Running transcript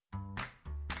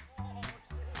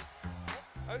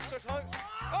Ousterhout.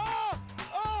 On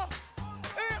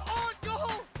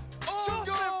goal!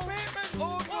 Joseph Bateman!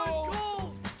 On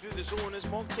goal! Through the zone as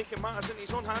Monk taking matters into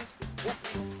his own hands.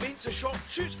 Feints a shot,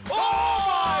 shoots. Oh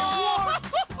my word!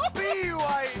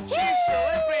 BYG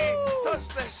celebrity does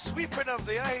the sweeping of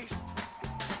the ice.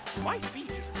 My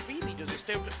feet is speedy, does it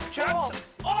still Chance?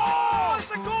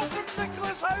 It's a goal from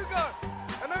Nicholas Hauger!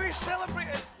 And now he's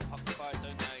celebrating. Puck fired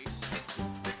down the ice.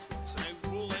 So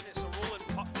now rolling, it's a rolling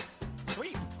puck.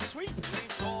 Sweep.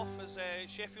 Leaves off as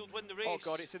Sheffield win the race. Oh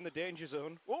God, it's in the danger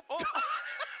zone. Oh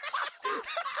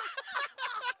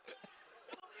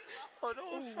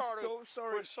no, sorry. Oh,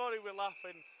 sorry. We're sorry we're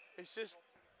laughing. It's just,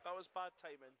 that was bad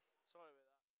timing. Sorry about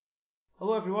that.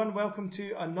 Hello everyone, welcome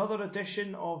to another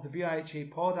edition of the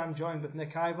BIHA pod. I'm joined with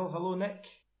Nick Ivel. Hello Nick.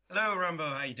 Hello Rambo,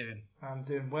 how you doing? I'm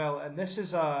doing well, and this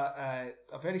is a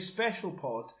very special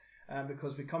pod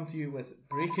because we come to you with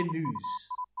breaking news.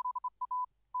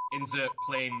 Insert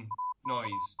plane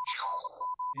noise.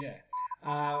 Yeah.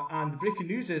 And the breaking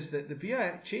news is that the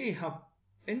BIHA have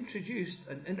introduced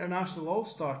an international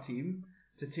all-star team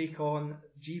to take on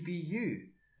GBU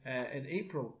in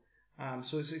April.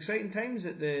 So it's exciting times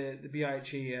at the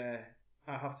BIHA,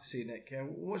 I have to say, Nick.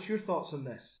 What's your thoughts on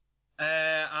this?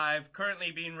 I've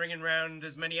currently been ringing around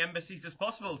as many embassies as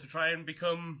possible to try and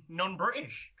become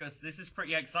non-British, because this is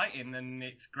pretty exciting and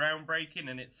it's groundbreaking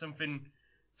and it's something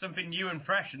new and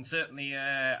fresh. And certainly,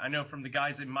 I know from the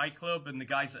guys in my club and the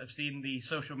guys that have seen the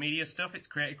social media stuff, it's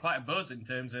created quite a buzz in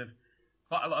terms of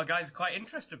quite a lot of guys are quite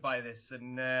interested by this,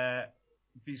 and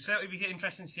certainly be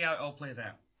interesting to see how it all plays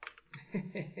out.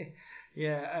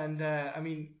 Yeah, and I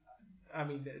mean,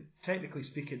 technically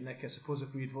speaking, Nick, I suppose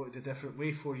if we'd voted a different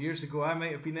way 4 years ago, I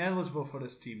might have been eligible for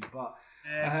this team. But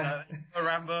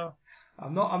Rambo.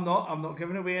 I'm not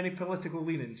giving away any political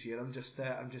leanings here. I'm just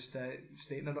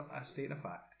stating a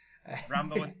fact.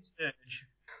 Rambo and Sturge.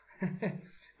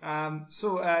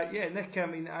 Nick. I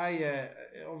mean,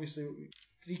 obviously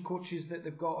 3 coaches that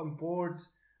they've got on board.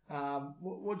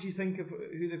 What do you think of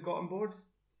who they've got on board?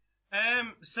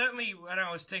 Certainly, when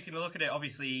I was taking a look at it,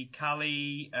 obviously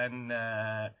Callie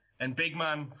and Big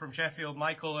Man from Sheffield,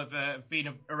 Michael, have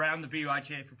been around the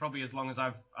BYJ for probably as long as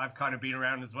I've kind of been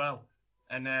around as well,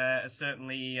 and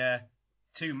certainly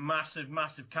 2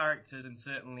 massive characters, and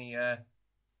certainly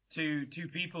two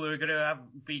people who are going to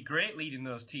be great leading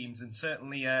those teams, and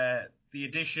certainly the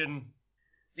addition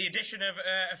of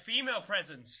a female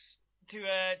presence to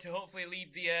hopefully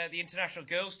lead the international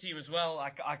girls team as well.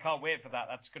 I can't wait for that.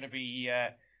 That's going to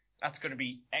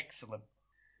be excellent.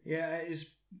 Yeah, it's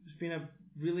been a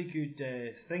really good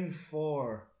thing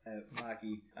for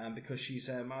Maggie, because she's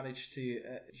managed to.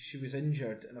 She was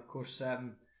injured, and of course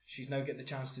she's now getting the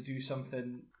chance to do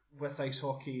something with ice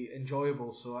hockey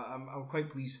enjoyable. So I'm quite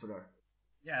pleased for her.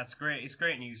 Yeah, it's great. It's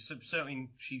great news.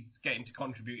 Certainly, she's getting to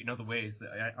contribute in other ways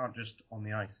that aren't just on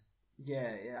the ice.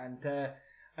 Yeah, and.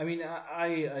 I mean,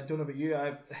 I don't know about you.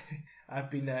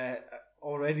 I've been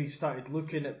already started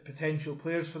looking at potential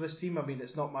players for this team. I mean,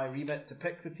 it's not my remit to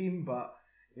pick the team, but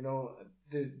you know,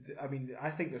 I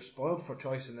think they're spoiled for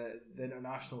choice in the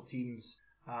international teams.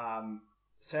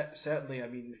 Certainly, I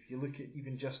mean, if you look at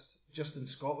even just in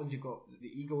Scotland, you've got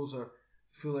the Eagles are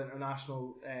full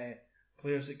international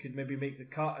players that could maybe make the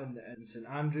cut, and St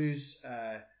Andrews.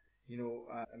 I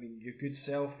mean, your good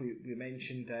self. We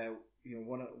mentioned.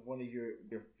 One of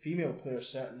your female players,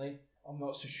 certainly. I'm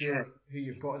not so sure who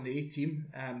you've got in the A team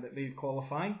that may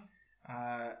qualify.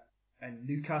 And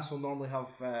Newcastle normally have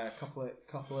a couple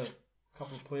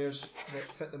of players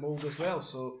that fit the mould as well.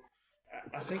 So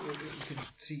I think we could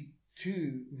see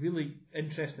 2 really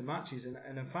interesting matches.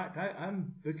 And in fact,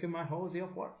 I'm booking my holiday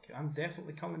off work. I'm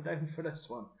definitely coming down for this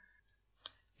one.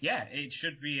 Yeah, it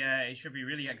should be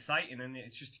really exciting, and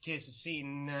it's just a case of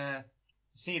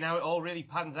seeing how it all really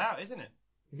pans out, isn't it?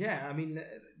 Yeah, I mean,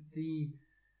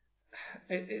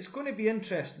 it's going to be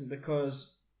interesting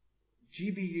because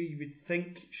GBU, you would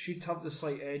think, should have the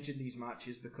slight edge in these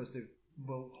matches because they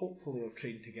will hopefully have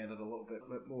trained together a little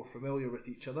bit more familiar with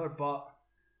each other. But,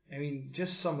 I mean,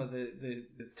 just some of the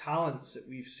talents that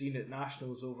we've seen at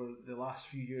Nationals over the last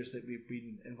few years that we've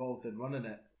been involved in running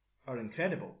it are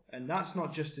incredible. And that's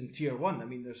not just in Tier 1. I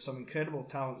mean, there's some incredible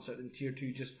talents that are in Tier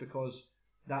 2 just because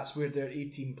that's where their A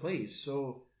team plays.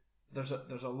 So there's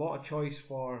a lot of choice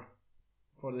for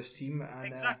this team.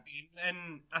 And, exactly,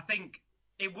 and I think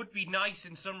it would be nice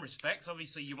in some respects.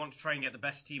 Obviously, you want to try and get the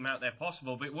best team out there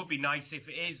possible, but it would be nice if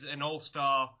it is an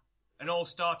all-star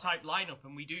type lineup,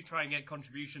 and we do try and get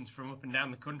contributions from up and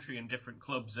down the country in different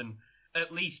clubs, and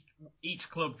at least each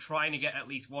club trying to get at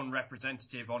least one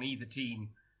representative on either team,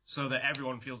 so that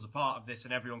everyone feels a part of this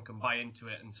and everyone can buy into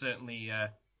it. And certainly,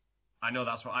 I know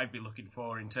that's what I'd be looking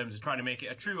for in terms of trying to make it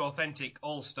a true, authentic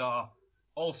all-star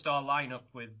lineup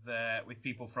with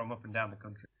people from up and down the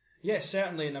country. Yes,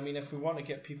 certainly. And I mean, if we want to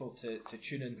get people to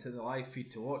tune into the live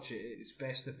feed to watch it, it's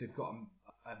best if they've got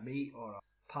a mate or a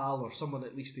pal or someone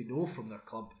at least they know from their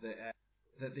club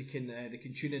that they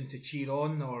can tune in to cheer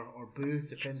on or boo,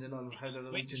 depending on how their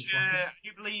allegiance lies.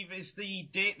 You believe is the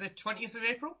date the 20th of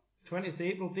April? 20th of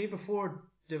April, day before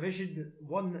Division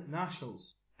 1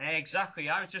 Nationals. Exactly.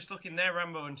 I was just looking there,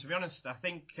 Rambo, and to be honest, I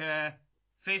think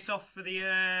face-off for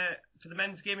the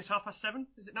men's game is 7:30.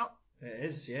 Is it not? It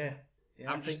is, yeah.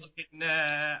 I'm just looking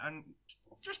and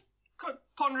just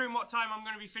pondering what time I'm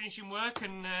going to be finishing work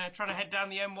and trying to head down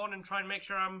the M1 and try and make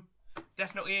sure I'm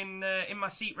definitely in my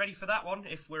seat ready for that one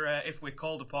if we're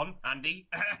called upon, Andy,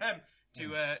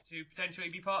 to potentially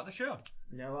be part of the show.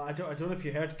 Yeah, well, I don't know if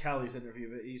you heard Callie's interview,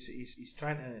 but he's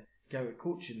trying to get out of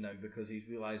coaching now because he's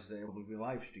realised that it will be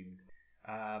live streamed.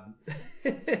 I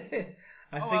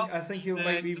think he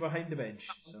might be behind the bench.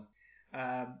 So,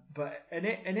 but in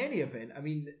any event, I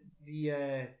mean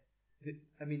the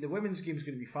women's game is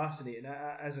going to be fascinating.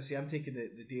 As I say, I'm taking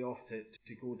the day off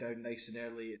to go down nice and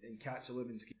early and catch the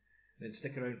women's game, then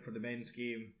stick around for the men's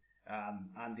game.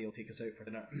 Andy will take us out for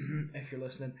dinner if you're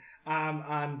listening.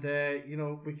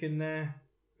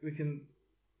 We can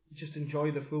just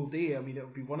enjoy the full day. I mean, it'll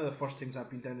be one of the first times I've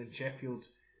been down in Sheffield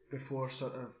before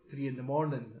sort of 3 a.m.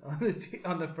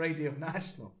 on a Friday of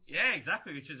Nationals. Yeah,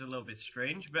 exactly, which is a little bit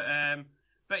strange,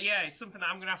 but yeah, it's something that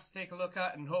I'm going to have to take a look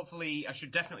at, and hopefully I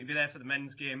should definitely be there for the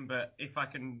men's game. But if I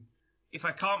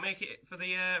can't make it for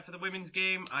the women's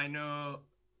game, I know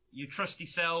your trusty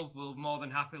self will more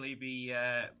than happily be.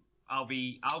 I'll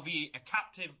be a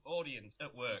captive audience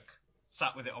at work,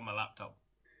 sat with it on my laptop.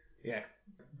 Yeah,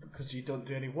 because you don't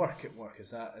do any work at work.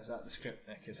 Is that the script,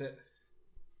 Nick? Is it?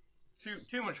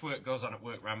 Too much work goes on at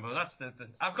work, Rambo. That's the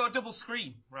I've got a double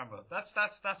screen, Rambo. That's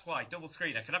why double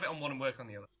screen. I can have it on one and work on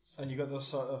the other. And you got those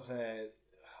sort of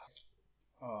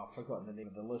I've forgotten the name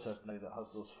of the lizard now that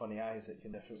has those funny eyes that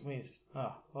can different ways.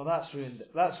 Oh, well, that's ruined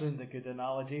the good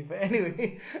analogy. But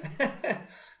anyway,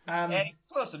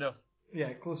 close enough.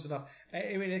 Yeah, close enough.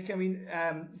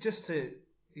 Just to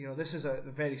this is a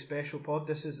very special pod.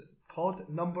 This is pod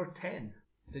number 10.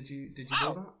 Did you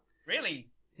know that? Really?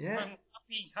 Yeah.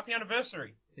 Happy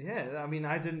anniversary. Yeah, I mean,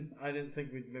 I didn't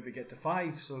think we'd maybe get to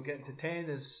 5, so getting to 10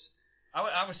 is.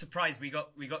 I was surprised we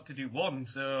got to do 1,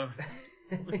 so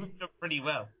we've done pretty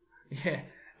well. Yeah,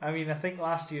 I mean, I think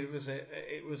last year it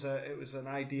was an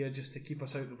idea just to keep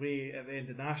us out of the way at the end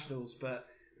of Nationals, but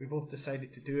we both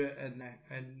decided to do it, and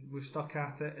we've stuck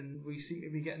at it, and we seem to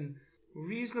be getting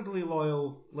reasonably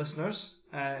loyal listeners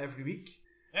every week.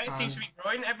 Yeah, it seems to be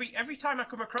growing. Every time I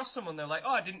come across someone, they're like,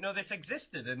 "Oh, I didn't know this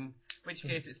existed," and in which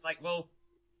case it's like, well,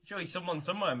 surely someone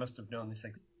somewhere must have known this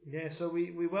existed. Yeah, so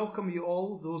we welcome you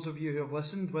all, those of you who have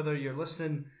listened, whether you're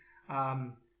listening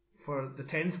for the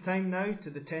 10th time now to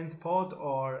the 10th pod,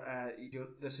 or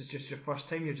this is just your first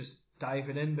time, you're just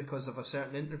diving in because of a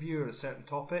certain interview or a certain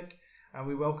topic, and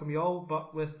we welcome you all,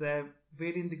 but with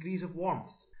varying degrees of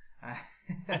warmth. I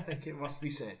think it must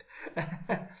be said.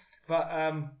 But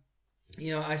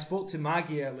I spoke to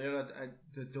Maggie earlier. I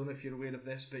don't know if you're aware of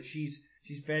this, but she's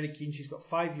very keen. She's got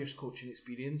 5 years coaching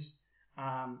experience,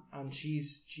 and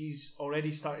she's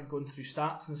already started going through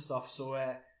stats and stuff. So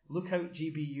look out,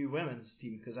 GBU women's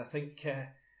team, because I think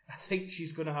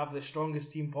she's going to have the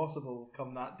strongest team possible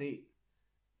come that date.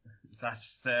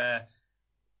 That's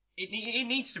it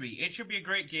needs to be. It should be a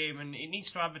great game, and it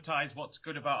needs to advertise what's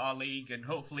good about our league, and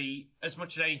hopefully, as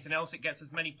much as anything else, it gets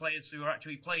as many players who are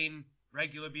actually playing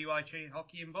regular BYC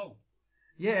hockey involved.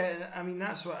 Yeah, I mean,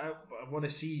 that's what I want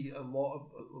to see. A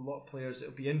lot of players.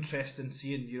 It'll be interesting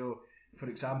seeing, for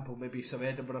example, maybe some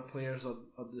Edinburgh players on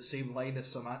the same line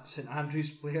as some St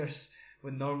Andrews players,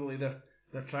 when normally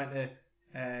they're trying to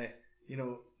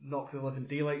knock the living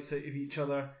daylights out of each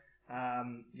other.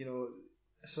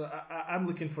 So I'm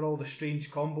looking for all the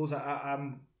strange combos.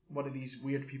 I'm one of these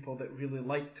weird people that really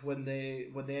liked when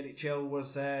the NHL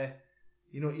was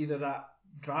either that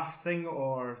draft thing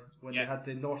or when they had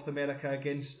the North America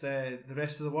against the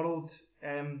rest of the world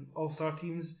all-star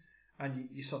teams, and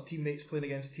you saw teammates playing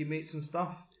against teammates and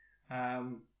stuff. I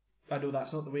know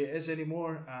that's not the way it is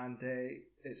anymore, and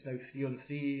it's now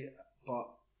 3-on-3, but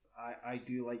I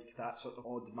do like that sort of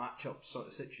odd matchup sort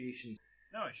of situation.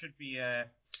 No, it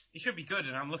should be good,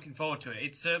 and I'm looking forward to it.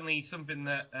 It's certainly something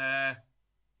that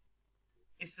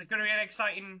it's going to be an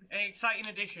exciting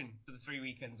addition to the 3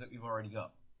 weekends that we've already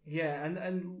got. Yeah,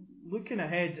 and looking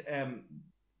ahead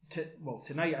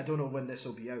tonight, I don't know when this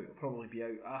will be out. It'll probably be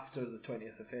out after the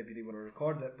 20th of February when I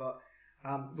record it, but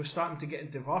We're starting to get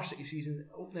into varsity season,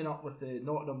 opening up with the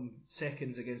Nottingham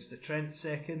seconds against the Trent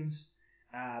seconds.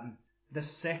 This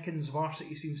seconds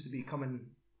varsity seems to be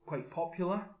becoming quite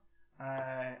popular,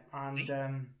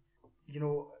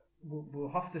 we'll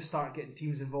have to start getting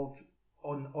teams involved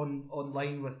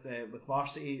online with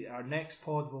varsity. Our next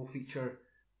pod will feature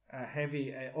a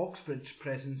heavy Oxbridge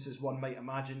presence, as one might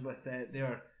imagine, with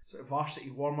their sort of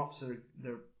varsity warm-ups,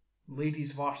 their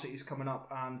ladies varsities coming up,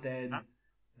 and then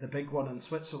the big one in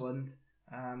Switzerland.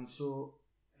 So,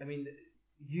 I mean,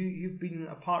 you've been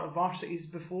a part of varsities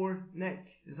before, Nick,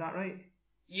 is that right?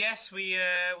 Yes,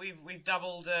 we've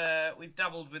dabbled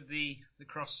with the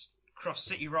cross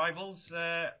city rivals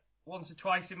once or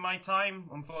twice in my time.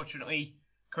 Unfortunately,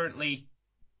 currently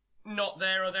not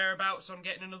there or thereabouts on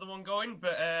getting another one going,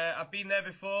 but I've been there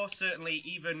before. Certainly,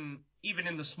 even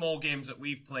in the small games that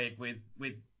we've played with,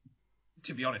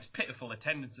 to be honest, pitiful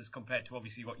attendances compared to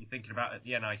obviously what you're thinking about at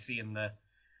the NIC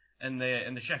and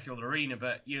the Sheffield Arena.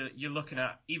 But you're looking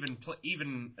at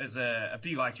even as a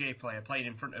BYJ player playing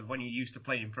in front of, when you're used to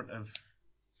playing in front of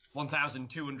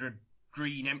 1,200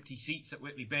 green empty seats at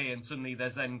Whitley Bay, and suddenly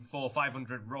there's then 400 or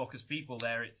 500 raucous people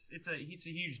there. It's a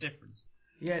huge difference.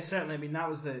 Yeah, certainly. I mean, that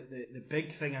was the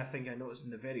big thing I think I noticed in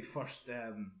the very first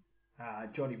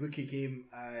Johnny Wookie game.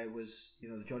 Was, you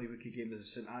know, the Johnny Wookie game is a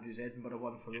St Andrews Edinburgh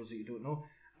one, for those of you who don't know,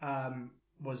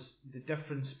 was the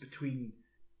difference between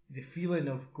the feeling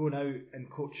of going out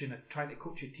and trying to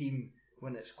coach a team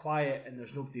when it's quiet and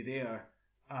there's nobody there,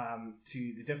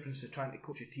 to the difference of trying to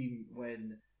coach a team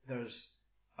when there's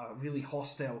a really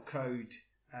hostile crowd.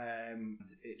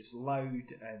 It's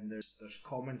loud and there's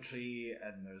commentary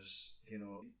and there's, you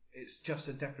know, it's just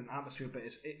a different atmosphere, but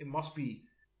it must be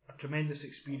a tremendous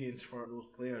experience for those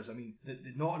players. I mean, the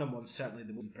Nottingham one's certainly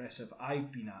the most impressive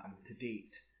I've been at to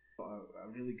date. A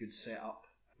really good setup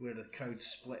where the crowd's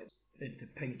split into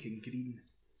pink and green.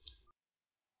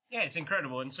 Yeah, it's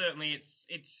incredible, and certainly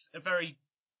it's a very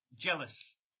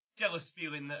jealous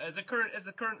feeling that as a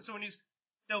current someone who's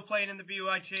still playing in the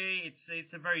BUIJ,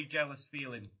 it's a very jealous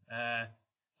feeling.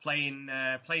 Playing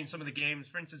some of the games,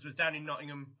 for instance, was down in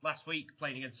Nottingham last week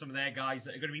playing against some of their guys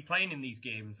that are going to be playing in these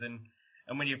games, and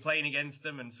when you're playing against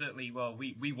them, and certainly, well,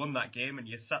 we won that game, and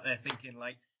you sat there thinking,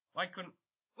 like, why couldn't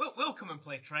we'll come and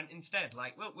play Trent instead?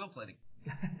 Like, we'll play the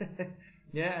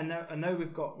Yeah, and now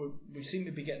we seem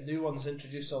to be getting new ones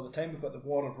introduced all the time. We've got the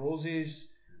War of Roses,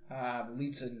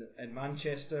 Leeds and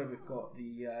Manchester. We've got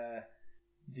the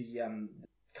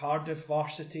Cardiff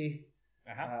varsity,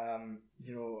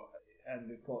 you know, and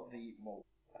we've got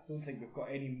I don't think we've got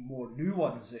any more new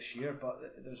ones this year, but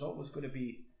there's always going to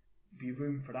be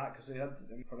room for that, because they had,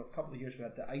 for a couple of years we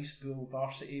had the Ice Bull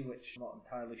varsity, which I'm not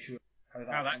entirely sure how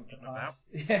that came to pass.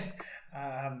 Yeah,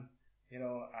 you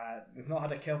know, we've not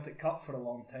had a Celtic Cup for a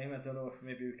long time. I don't know if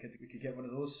maybe we could get one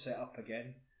of those set up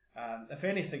again. If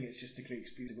anything, it's just a great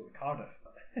experience to go to Cardiff.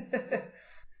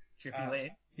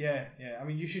 Yeah. I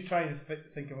mean, you should try and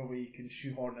think of a way you can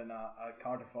shoehorn in a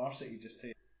Cardiff varsity just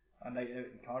to a night out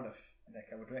in Cardiff. Nick,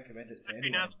 I would recommend it to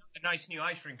anyone. A nice new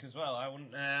ice rink as well. I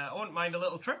wouldn't mind a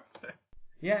little trip.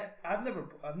 Yeah, I've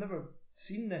never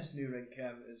seen this new rink.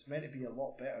 It's meant to be a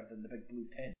lot better than the big blue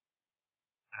tent.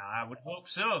 I would hope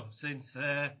so, since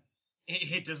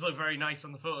it does look very nice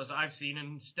on the photos that I've seen,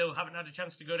 and still haven't had a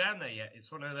chance to go down there yet.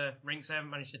 It's one of the rinks I haven't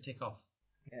managed to tick off.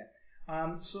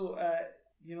 Yeah. So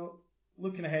you know,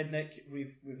 looking ahead, Nick,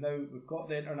 we've got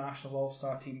the international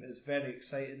all-star team. It's very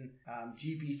exciting.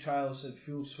 GB trials in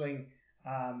full swing.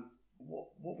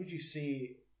 What would you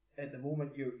say at the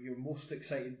moment you're most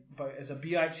excited about as a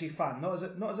BIHA fan?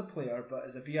 Not as a player, but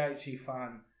as a BIHA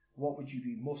fan. What would you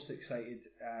be most excited,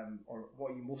 or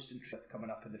what are you most interested in coming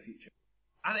up in the future?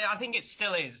 I think it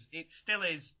still is. It still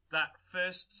is that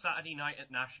first Saturday night at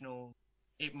Nationals.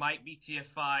 It might be Tier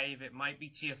 5, it might be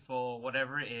Tier 4,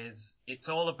 whatever it is. It's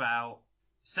all about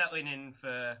settling in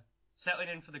for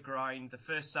the grind. The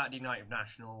first Saturday night of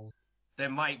Nationals. There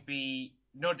might be,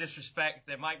 no disrespect,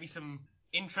 there might be some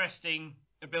interesting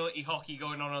ability hockey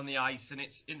going on the ice, and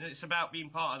it's about being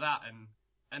part of that,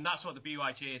 and that's what the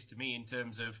BYJ is to me, in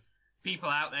terms of people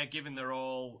out there giving their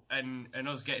all, and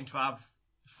us getting to have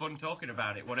fun talking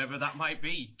about it, whatever that might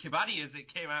be. Kibadi, as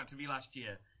it came out to be last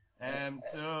year.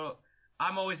 So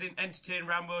I'm always entertained,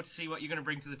 Rambo, to see what you're going to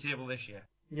bring to the table this year.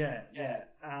 Yeah,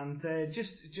 and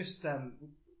just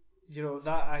you know,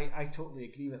 that I totally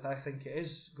agree with. I think it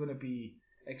is going to be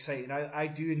exciting. I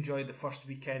do enjoy the first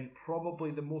weekend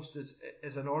probably the most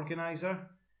as an organizer.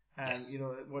 Yes. You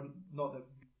know, not that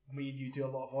me and you do a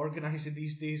lot of organising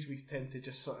these days. We tend to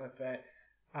just sort of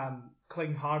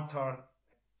cling hard to our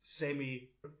semi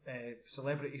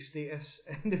celebrity status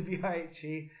in the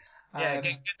BIHA. Yeah,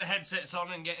 get the headsets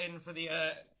on and get in for the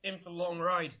long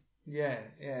ride. Yeah.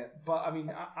 But I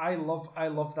mean, I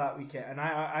love that weekend, and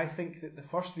I think that the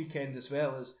first weekend as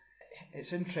well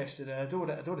it's interesting, and I don't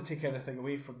want to take anything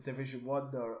away from Division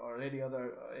 1 or any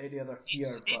other tier.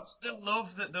 It's the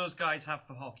love that those guys have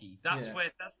for hockey. That's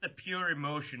the pure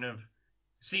emotion of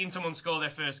seeing someone score their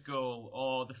first goal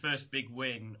or the first big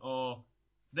win or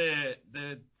the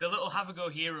little have a go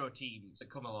hero teams that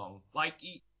come along. Like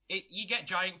you get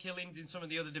giant killings in some of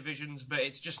the other divisions, but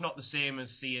it's just not the same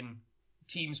as seeing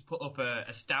teams put up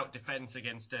a stout defense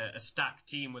against a stacked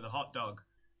team with a hot dog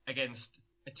against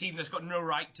a team that's got no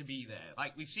right to be there.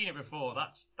 Like, we've seen it before.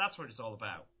 That's what it's all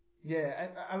about. Yeah,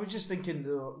 I was just thinking,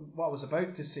 though, what I was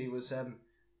about to say was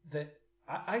that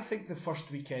I think the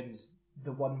first weekend's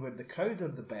the one where the crowd are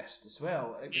the best as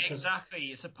well. Exactly.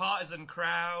 It's a partisan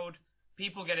crowd.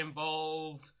 People get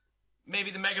involved.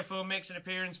 Maybe the megaphone makes an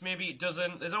appearance. Maybe it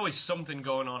doesn't. There's always something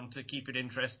going on to keep it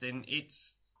interesting.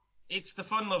 It's the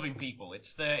fun-loving people.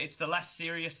 It's the less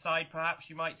serious side, perhaps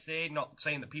you might say. Not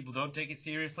saying that people don't take it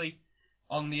seriously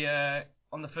on the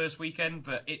first weekend,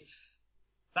 but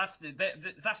that's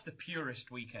the purest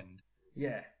weekend.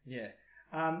 Yeah.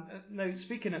 Now,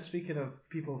 speaking of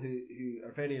people who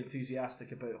are very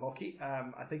enthusiastic about hockey,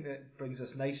 I think that brings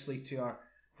us nicely to our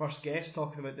first guest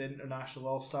talking about the International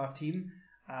All-Star team,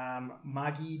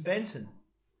 Maggie Benson.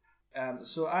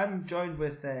 So I'm joined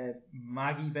with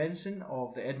Maggie Benson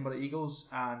of the Edinburgh Eagles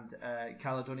and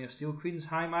Caledonia Steel Queens.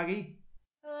 Hi, Maggie.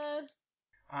 Hello.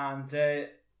 And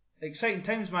exciting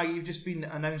times, Maggie. You've just been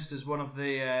announced as one of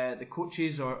the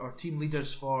coaches or team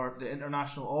leaders for the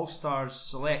International All-Stars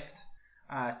Select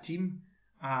team.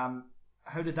 How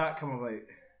did that come about?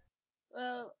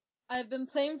 Well, I've been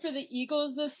playing for the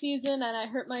Eagles this season, and I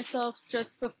hurt myself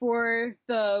just before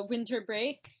the winter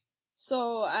break.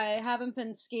 So I haven't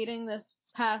been skating this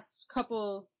past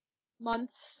couple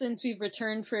months since we've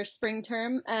returned for spring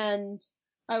term, and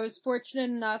I was fortunate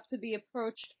enough to be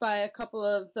approached by a couple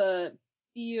of the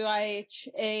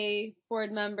BUIHA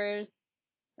board members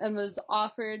and was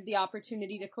offered the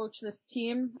opportunity to coach this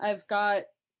team. I've got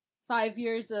 5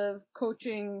 years of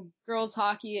coaching girls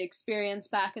hockey experience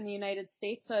back in the United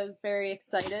States, so I was very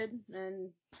excited and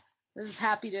was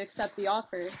happy to accept the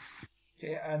offer.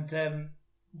 Okay, and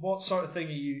what sort of thing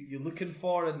are you looking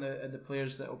for in the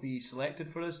players that will be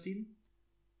selected for this team?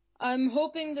 I'm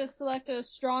hoping to select a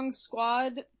strong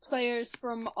squad, players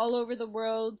from all over the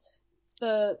world,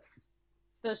 the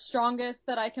strongest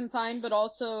that I can find, but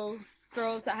also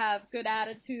girls that have good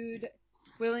attitude,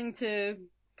 willing to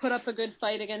put up a good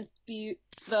fight against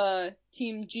the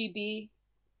Team GB.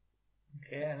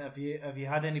 Okay, and have you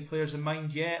had any players in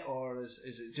mind yet, or is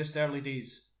it just early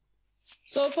days?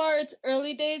 So far, it's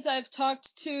early days. I've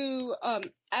talked to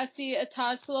Essie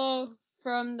Ataslo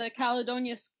from the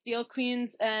Caledonia Steel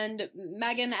Queens and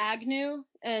Megan Agnew,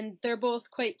 and they're both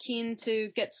quite keen to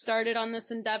get started on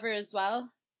this endeavor as well.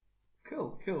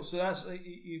 Cool. So that's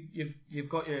you've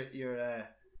got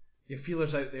your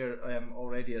feelers out there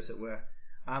already, as it were.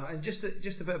 And just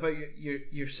a bit about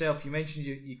yourself. You mentioned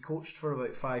you coached for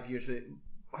about 5 years.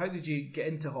 How did you get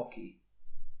into hockey?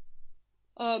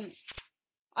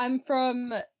 I'm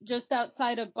from just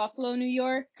outside of Buffalo, New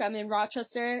York. I'm in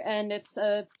Rochester, and it's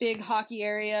a big hockey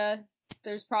area.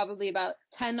 There's probably about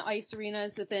 10 ice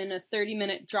arenas within a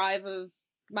 30-minute drive of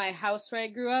my house where I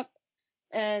grew up.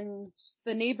 And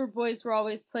the neighbor boys were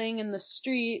always playing in the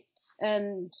street,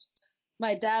 and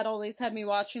my dad always had me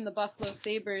watching the Buffalo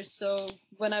Sabres. So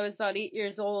when I was about 8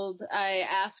 years old, I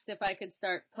asked if I could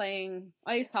start playing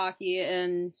ice hockey,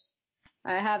 and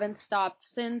I haven't stopped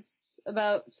since.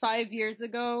 About 6 years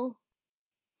ago,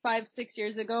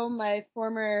 my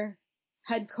former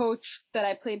head coach that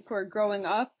I played for growing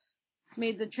up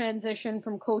made the transition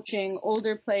from coaching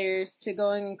older players to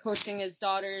going and coaching his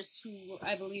daughters, who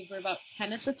I believe were about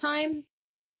 10 at the time.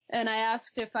 And I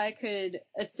asked if I could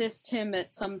assist him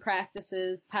at some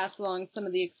practices, pass along some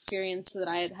of the experience that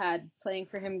I had had playing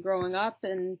for him growing up.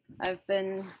 And I've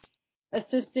been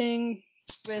assisting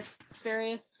with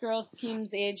various girls'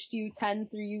 teams aged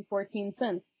U10 through U14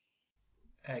 since.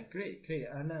 Great.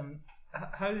 And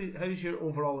how's your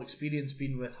overall experience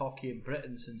been with hockey in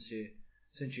Britain since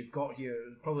you've got here?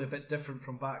 Probably a bit different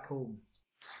from back home.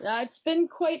 It's been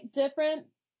quite different.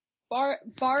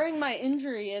 Barring my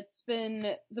injury, it's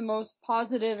been the most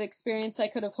positive experience I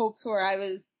could have hoped for. I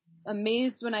was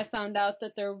amazed when I found out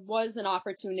that there was an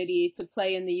opportunity to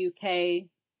play in the UK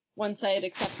once I had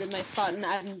accepted my spot in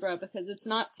Edinburgh, because it's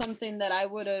not something that I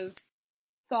would have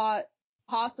thought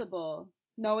possible,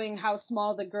 knowing how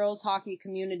small the girls' hockey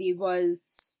community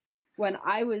was when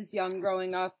I was young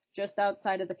growing up just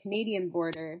outside of the Canadian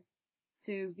border.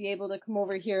 to be able to come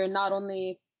over here and not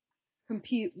only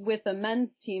compete with a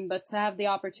men's team, but to have the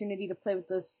opportunity to play with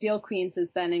the Steel Queens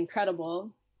has been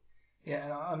incredible.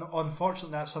 Yeah, and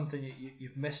unfortunately that's something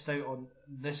you've missed out on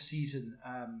this season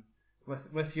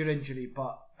with your injury,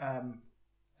 but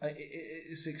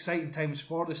it's exciting times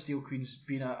for the Steel Queens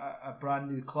being a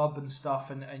brand new club and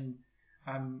stuff, and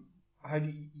how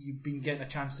do you've been getting a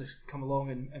chance to come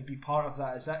along and be part of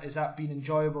that? Is that been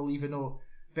enjoyable, even though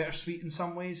bittersweet in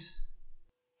some ways?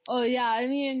 Oh yeah, I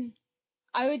mean,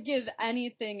 I would give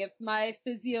anything if my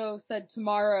physio said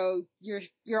tomorrow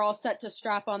you're all set to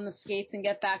strap on the skates and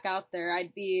get back out there.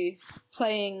 I'd be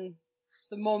playing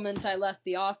the moment I left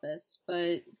the office,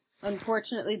 but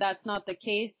unfortunately that's not the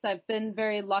case. I've been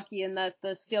very lucky in that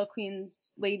the Steel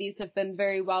Queens ladies have been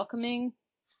very welcoming,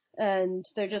 and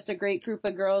they're just a great group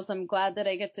of girls. I'm glad that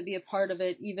I get to be a part of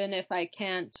it, even if I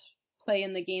can't play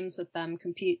in the games with them,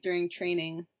 compete during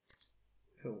training.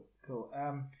 Cool.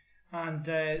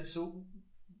 So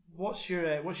what's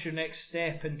your next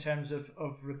step in terms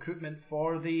of recruitment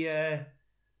for the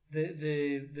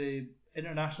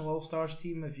International All Stars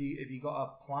team? Have you got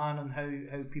a plan on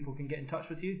how people can get in touch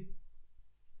with you?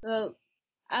 Well,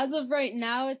 as of right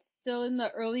now, it's still in the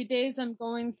early days. I'm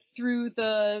going through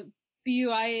the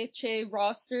BUIHA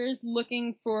rosters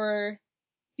looking for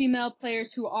female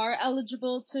players who are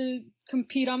eligible to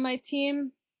compete on my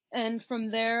team. And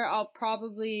from there, I'll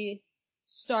probably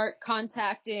start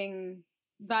contacting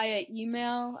via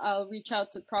email. I'll reach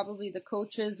out to probably the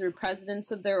coaches or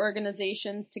presidents of their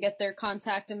organizations to get their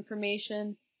contact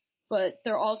information. But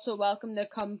they're also welcome to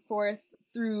come forth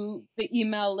through the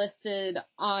email listed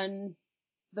on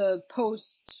the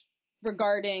post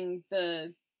regarding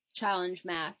the challenge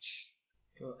match.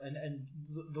 Cool. And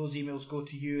those emails go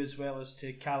to you as well as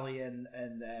to Callie and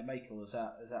Michael. Is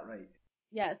that right?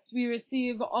 Yes, we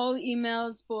receive all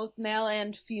emails, both male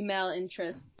and female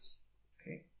interest.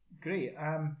 Okay, great.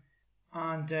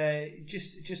 And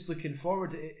just looking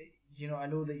forward, I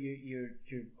know that you're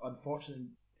unfortunately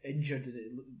injured and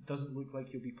it doesn't look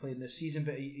like you'll be playing this season,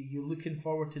 but are you looking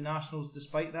forward to nationals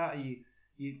despite that? Are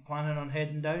you planning on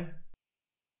heading down?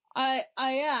 I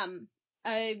am.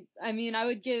 I mean, I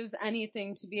would give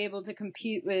anything to be able to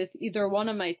compete with either one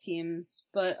of my teams,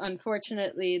 but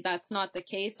unfortunately that's not the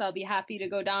case. I'll be happy to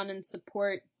go down and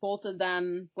support both of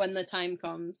them when the time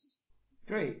comes.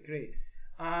 Great.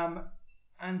 And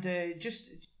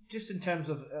just in terms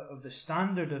of the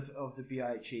standard of the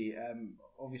BIHA,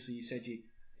 obviously you said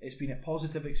it's been a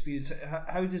positive experience.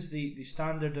 How does the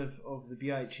standard of the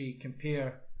BIHA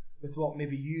compare with what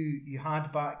maybe you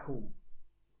had back home?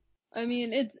 I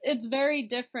mean, it's very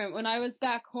different. When I was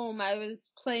back home, I was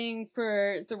playing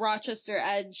for the Rochester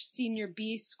Edge Senior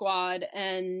B squad,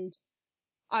 and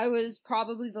I was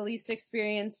probably the least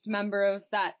experienced member of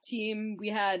that team. We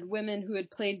had women who had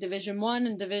played Division 1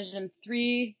 and Division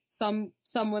 3, some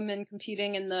women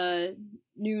competing in the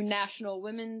new National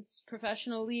Women's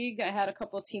Professional League. I had a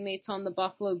couple teammates on the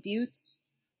Buffalo Buttes,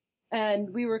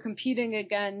 and we were competing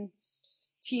against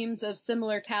teams of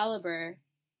similar caliber.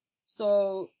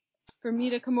 So for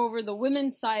me to come over, the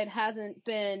women's side hasn't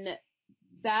been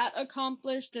that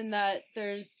accomplished in that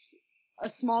there's a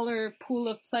smaller pool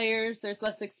of players, there's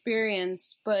less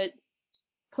experience, but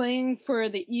playing for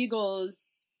the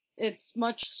Eagles, it's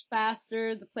much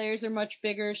faster, the players are much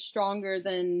bigger, stronger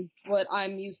than what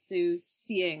I'm used to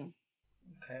seeing.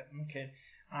 Okay.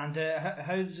 And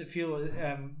how does it feel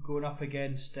going up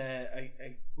against, I'm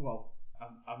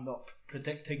not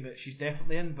predicting that she's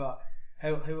definitely in, but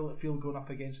how will it feel going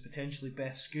up against potentially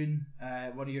Beth Schoon,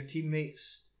 one of your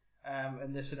teammates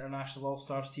in this International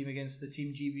All-Stars team against the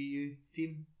Team GBU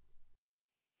team?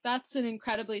 That's an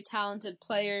incredibly talented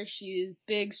player. She's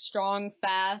big, strong,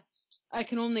 fast. I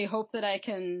can only hope that I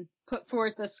can put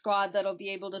forth a squad that'll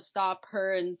be able to stop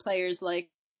her and players like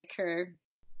her.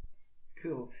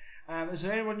 Cool. Is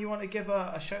there anyone you want to give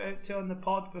a shout out to on the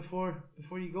pod before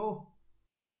you go?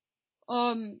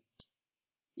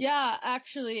 Yeah,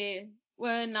 actually,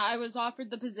 when I was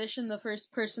offered the position, the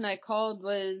first person I called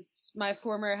was my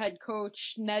former head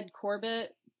coach, Ned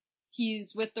Corbett.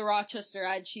 He's with the Rochester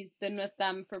Edge. He's been with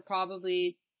them for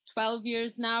probably 12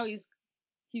 years now.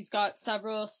 He's got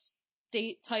several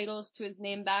state titles to his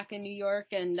name back in New York,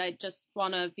 and I just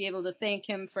want to be able to thank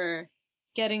him for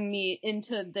getting me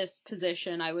into this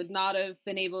position. I would not have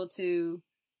been able to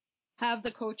have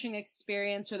the coaching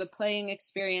experience or the playing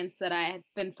experience that I had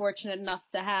been fortunate enough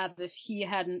to have if he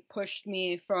hadn't pushed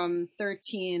me from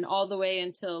 13 all the way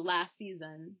until last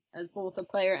season. As both a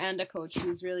player and a coach,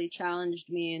 he's really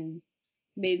challenged me and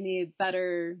made me a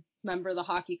better member of the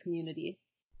hockey community.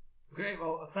 Great.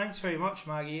 Well, thanks very much,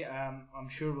 Maggie. I'm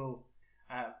sure we'll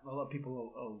A lot of people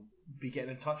will be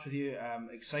getting in touch with you.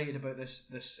 Excited about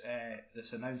this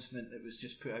announcement that was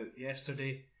just put out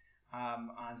yesterday.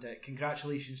 And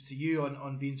congratulations to you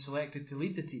on being selected to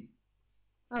lead the team.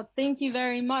 Well, thank you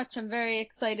very much. I'm very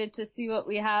excited to see what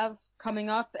we have coming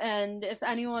up. And if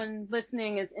anyone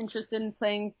listening is interested in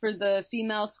playing for the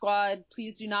female squad,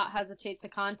 please do not hesitate to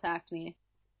contact me.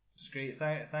 It's great.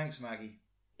 Thanks, Maggie.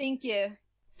 Thank you.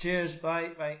 Cheers.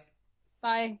 Bye.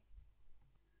 Bye.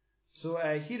 So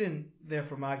hearing there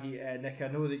from Maggie, Nick, I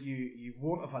know that you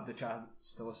won't have had the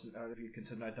chance to listen, or if you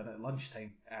consider I've done it at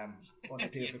lunchtime on the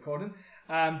day of recording.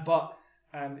 But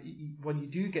when you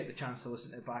do get the chance to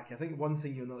listen to it back, I think one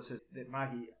thing you'll notice is that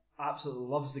Maggie absolutely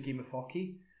loves the game of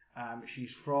hockey.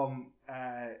 She's from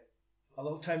a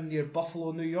little town near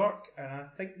Buffalo, New York, and I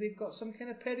think they've got some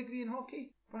kind of pedigree in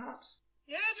hockey, perhaps.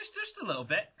 Yeah, just a little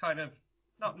bit, kind of.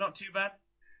 Not too bad.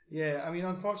 Yeah, I mean,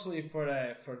 unfortunately for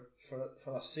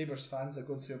us Sabres fans, they're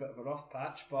going through a bit of a rough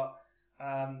patch, but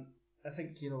I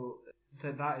think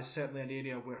that is certainly an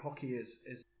area where hockey is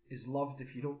loved.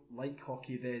 If you don't like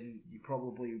hockey, then you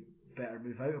probably better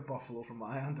move out of Buffalo, from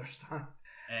what I understand.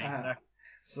 Exactly.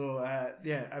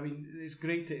 Yeah, I mean, it's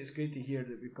great to hear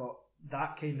that we've got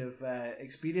that kind of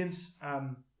experience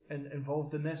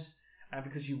involved in this,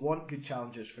 because you want good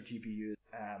challengers for GBU.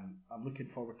 I'm looking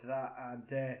forward to that,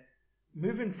 and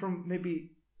moving from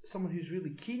maybe someone who's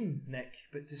really keen, Nick,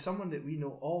 but to someone that we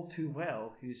know all too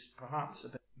well, who's perhaps a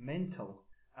bit mental,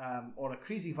 or a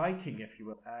crazy Viking, if you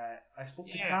will. I spoke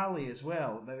to Callie as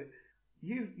well. Now,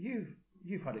 you've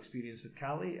had experience with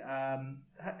Callie.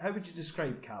 How would you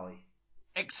describe Callie?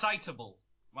 Excitable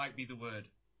might be the word.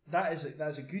 That is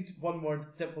a good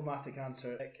one-word diplomatic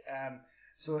answer, Nick.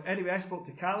 So anyway, I spoke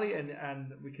to Callie,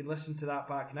 and we can listen to that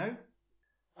back now.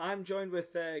 I'm joined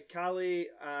with Callie.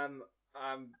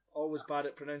 I'm always bad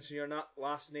at pronouncing your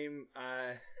last name.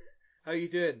 How are you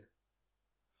doing?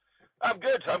 I'm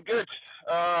good.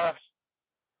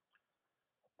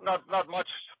 Not much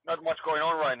going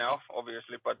on right now,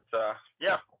 obviously, but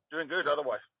yeah, doing good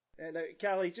otherwise. Now,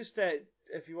 Callie, just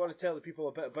if you want to tell the people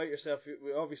a bit about yourself,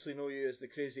 we obviously know you as the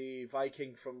crazy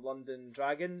Viking from London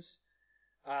Dragons.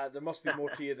 There must be more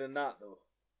to you than that, though.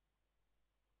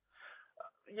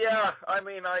 Yeah, I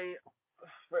mean, I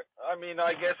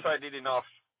guess I did enough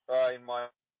in my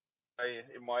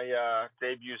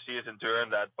debut season to earn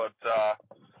that, but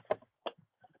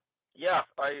yeah,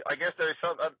 I guess there is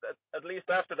some. At least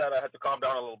after that, I had to calm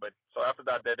down a little bit. So after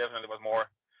that, there definitely was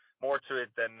more to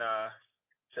it than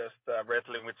just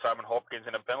wrestling with Simon Hopkins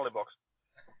in a penalty box.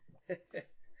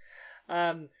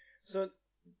 So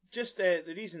just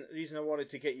the reason I wanted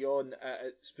to get you on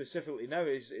specifically now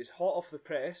is hot off the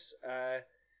press.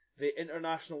 The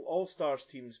International All-Stars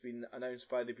team's been announced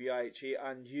by the BIHA,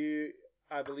 and you,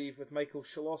 I believe, with Michael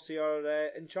Shalossi, are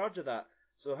in charge of that.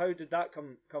 So how did that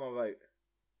come about?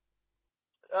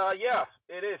 Yeah,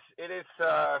 it is.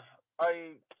 I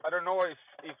don't know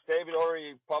if David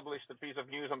already published a piece of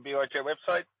news on BIHA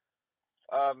website.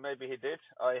 Maybe he did.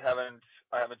 I haven't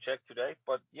checked today,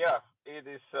 but yeah, it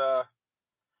is.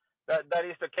 That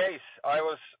is the case. I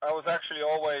was actually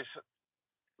always,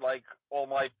 like all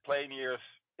my playing years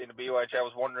in the BIHA, I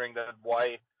was wondering that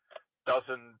why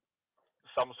doesn't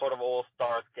some sort of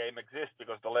all-star game exist,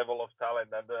 because the level of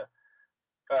talent and the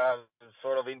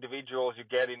sort of individuals you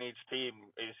get in each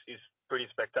team is pretty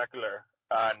spectacular.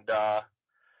 And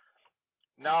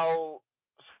now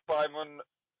Simon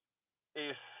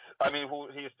is,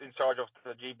 he's in charge of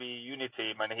the GB Uni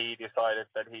team, and he decided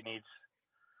that he needs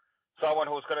someone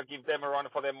who's going to give them a run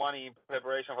for their money in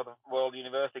preparation for the World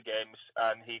University Games.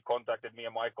 And he contacted me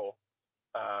and Michael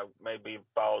maybe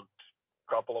about a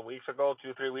couple of weeks ago,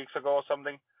 2-3 weeks ago or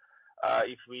something,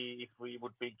 if we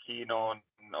would be keen on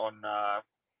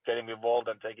getting involved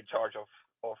and taking charge of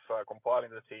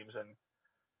compiling the teams and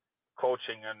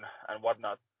coaching and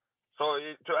whatnot. So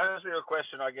to answer your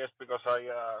question, I guess because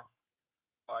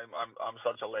I'm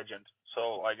such a legend,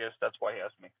 so I guess that's why he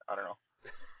asked me. I don't know.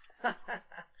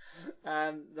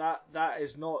 And that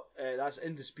is not that's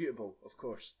indisputable, of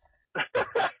course.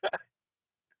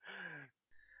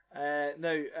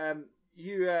 Now,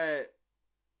 you've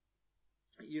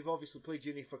obviously played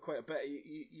uni for quite a bit.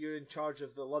 You're in charge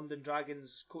of the London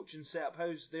Dragons coaching setup.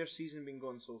 How's their season been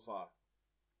going so far?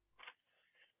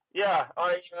 Yeah,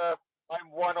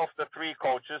 I'm one of the three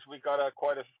coaches. We got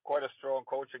quite a strong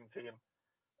coaching team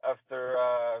after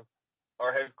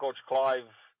our head coach Clive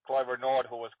Renaud,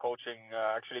 who was coaching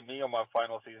actually me on my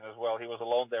final season as well. He was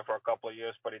alone there for a couple of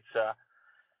years, but it's a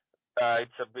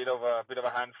bit of a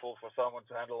handful for someone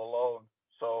to handle alone.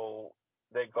 So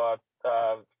we got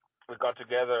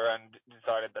together and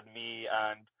decided that me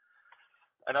and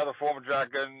another former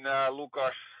Dragon,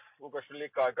 Lukas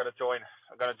Lika. I gotta join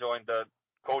the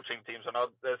coaching team. So now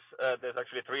there's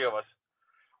actually three of us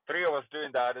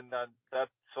doing that, and that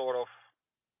sort of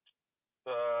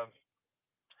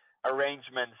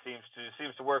arrangement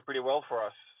seems to work pretty well for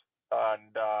us.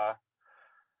 And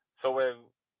so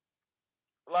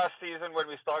last season when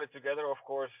we started together, of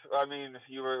course, I mean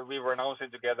we were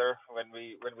announcing together when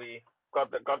we got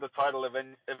the title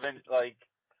eventually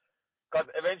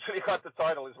got the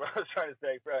title is what I was trying to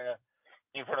say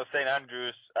in front of St.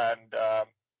 Andrews, and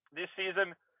this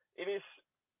season it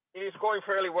is going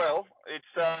fairly well.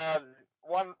 It's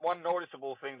one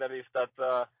noticeable thing that is that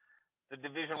the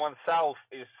Division 1 South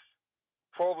is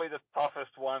probably the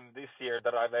toughest one this year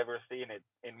that I've ever seen it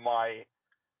in my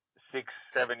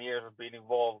 6-7 years of being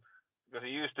involved, because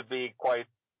it used to be quite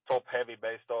top heavy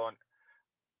based on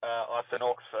us and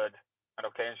Oxford, and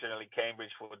occasionally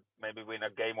Cambridge would maybe win a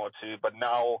game or two, but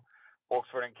now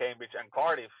Oxford and Cambridge and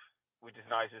Cardiff, which is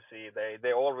nice to see,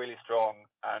 they're all really strong,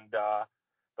 and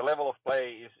the level of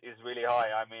play is really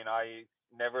high. I mean, I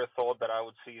never thought that I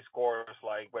would see scores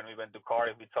like when we went to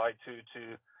Cardiff, we tied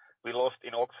 2-2. We lost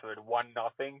in Oxford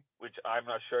 1-0, which I'm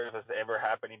not sure if has ever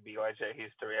happened in BYJ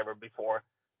history ever before.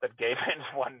 That game ends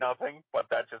 1-0, but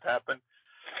that just happened.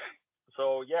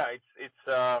 So yeah,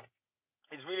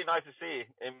 it's really nice to see.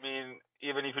 I mean,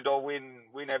 even if you don't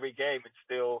win every game, it's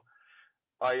still,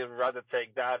 I'd rather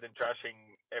take that than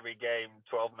trashing every game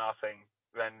 12-0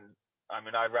 than, I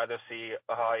mean, I'd rather see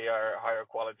a higher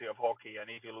quality of hockey. And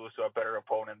if you lose to a better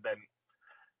opponent, then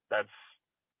that's,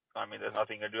 I mean, there's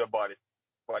nothing to do about it.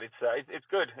 But it's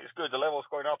good. It's good. The level's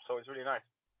going up, so it's really nice.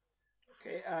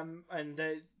 Okay, and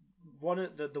the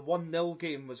 1-0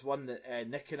 game was one that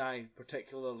Nick and I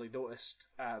particularly noticed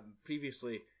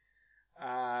previously.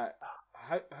 How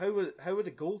were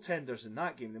the goaltenders in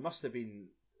that game? They must have been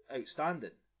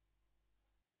outstanding.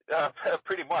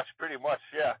 Pretty much,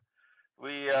 yeah.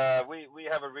 We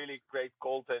have a really great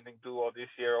goaltending duo this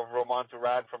year of Roman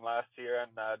Durant from last year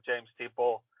and James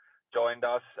Tipple joined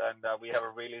us, and we have a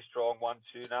really strong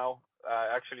 1-2 now.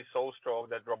 Actually, so strong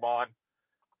that Roman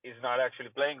is not actually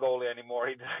playing goalie anymore.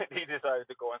 He decided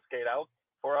to go and skate out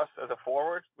for us as a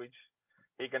forward, which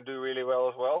he can do really well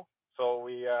as well. So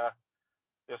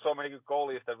there's so many good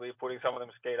goalies that we're putting some of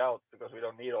them skate out because we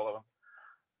don't need all of them.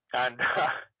 And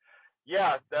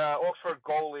yeah, the Oxford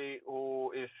goalie,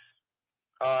 who is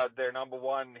their number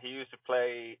one, he used to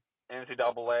play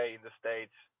NCAA in the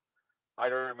States. I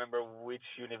don't remember which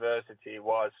university it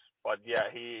was, but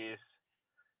yeah, he's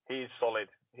solid.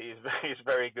 He's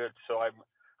very good. So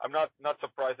I'm not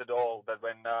surprised at all that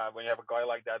when you have a guy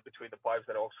like that between the pipes,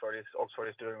 that Oxford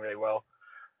is doing really well.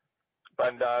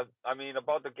 And I mean,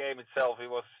 about the game itself,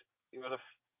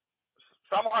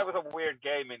 somehow it was a weird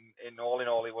game. In all,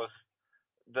 it was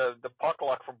the puck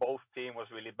luck for both teams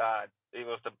was really bad. It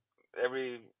was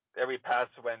every pass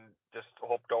went just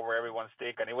hopped over everyone's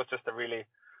stick, and it was just a really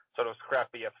sort of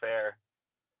scrappy affair.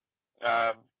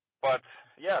 But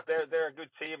yeah, they're a good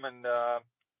team, and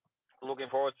looking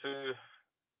forward to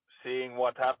seeing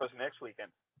what happens next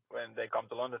weekend when they come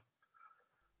to London.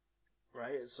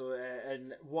 Right. So,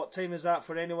 and what time is that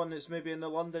for anyone that's maybe in the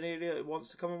London area that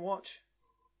wants to come and watch?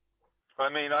 I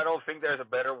mean, I don't think there's a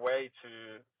better way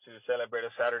to celebrate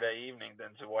a Saturday evening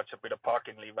than to watch a bit of puck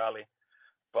in Lee Valley.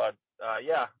 But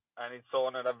yeah, and it's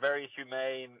on at a very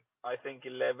humane, I think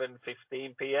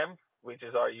 11:15 p.m., which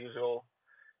is our usual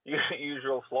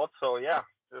slot. So yeah,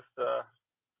 just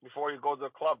before you go to the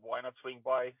club, why not swing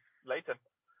by Leighton?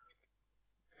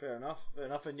 Fair enough.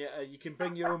 And you can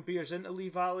bring your own beers into Lee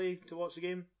Valley to watch the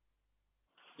game?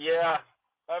 Yeah,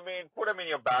 I mean, put them in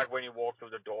your bag when you walk through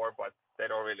the door, but they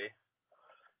don't really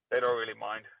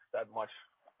mind that much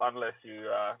unless you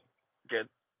get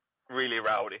really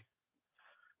rowdy.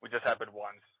 Which just happened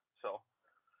once, so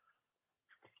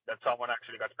that someone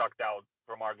actually got knocked out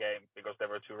from our game because they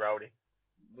were too rowdy.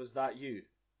 Was that you?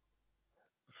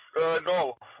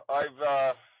 No, I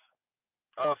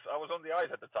was on the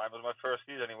ice at the time. It was my first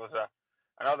season. It was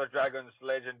another Dragons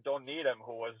legend, Don Needham,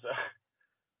 who was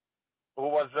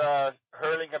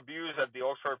hurling abuse at the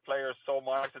Oxford players so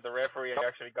much that the referee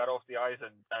actually got off the ice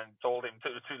and told him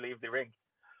to leave the rink.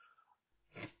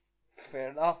 Fair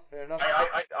enough.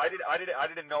 I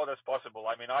didn't know that's possible.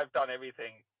 I mean, I've done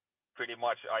everything pretty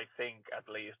much. I think, at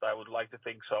least, I would like to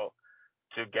think so,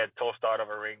 to get tossed out of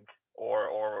a rink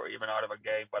or even out of a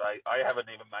game. But I haven't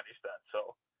even managed that.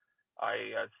 So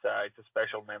it's a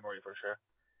special memory for sure.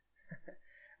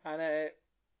 And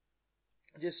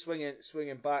just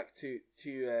swinging back to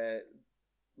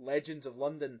Legends of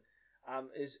London,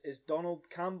 is Donald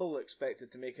Campbell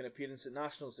expected to make an appearance at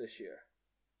Nationals this year?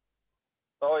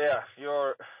 Oh yeah,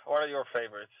 what are your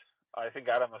favorites? I think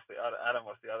Adam was the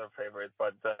other favorite,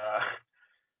 but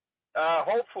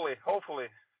hopefully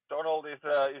Donald is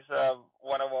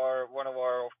one of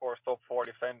our of course top 4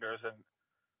 defenders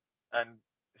and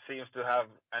seems to have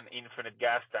an infinite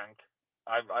gas tank.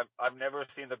 I've never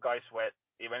seen the guy sweat,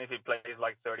 even if he plays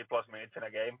like 30 plus minutes in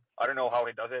a game. I don't know how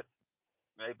he does it.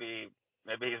 Maybe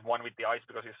he's one with the ice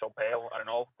because he's so pale. I don't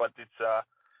know, but it's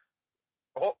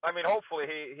hopefully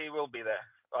he will be there.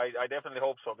 I definitely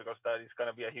hope so because that is going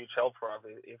to be a huge help for him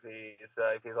if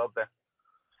he's out there.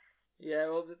 Yeah,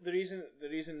 well, the reason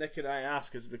Nick and I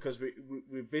ask is because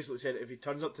we basically said if he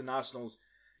turns up to Nationals,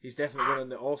 he's definitely going on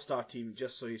the All-Star team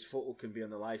just so his photo can be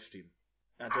on the live stream.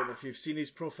 I don't know if you've seen his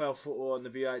profile photo on the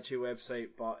BIHA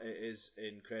website, but it is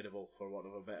incredible, for want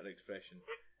of a better expression.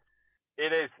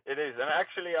 It is, and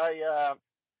actually I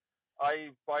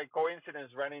by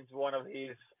coincidence ran into one of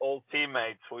his old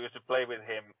teammates who used to play with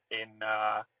him in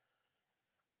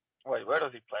where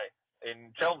does he play?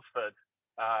 In Chelmsford,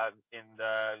 in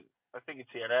the I think it's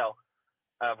CNL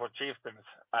for Chieftains,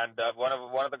 and one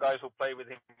of the guys who played with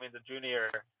him in the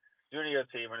junior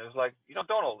team, and it was like,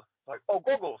 Donald, like, oh,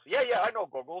 Goggles, yeah, I know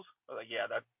Goggles. I was like, yeah,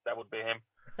 that would be him.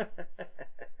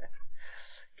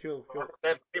 Cool.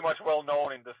 They're pretty much well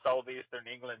known in the southeastern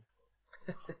England.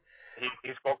 He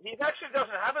actually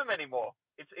doesn't have him anymore.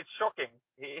 It's shocking.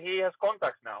 He has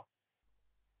contacts now.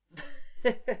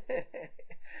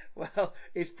 Well,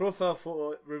 his profile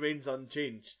photo remains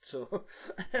unchanged, so.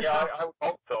 Yeah, I would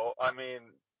hope so. I mean,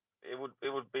 it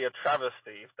would be a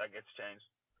travesty if that gets changed.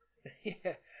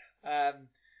 Yeah.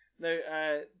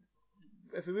 Now,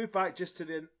 if we move back just to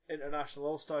the International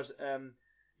All-Stars,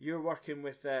 you're working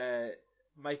with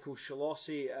Michael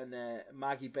Shalossi and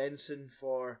Maggie Benson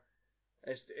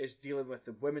is dealing with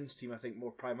the women's team, I think,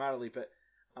 more primarily. But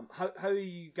how are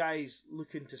you guys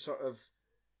looking to sort of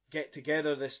get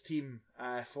together this team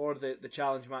for the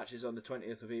challenge matches on the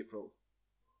 20th of April?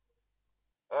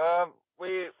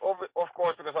 We of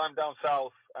course, because I'm down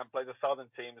south and play the southern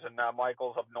teams, and now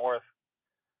Michael's up north.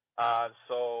 And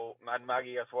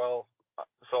Maggie as well.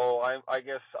 So I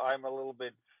guess I'm a little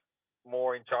bit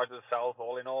more in charge of the south,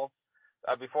 all in all.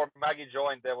 Before Maggie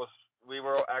joined, we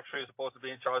were actually supposed to be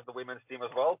in charge of the women's team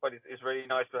as well, but it's really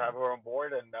nice to have her on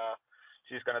board, and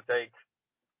she's going to take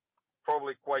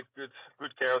probably quite good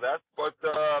care of that. But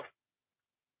I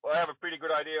have a pretty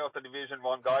good idea of the Division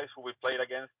 1 guys who we played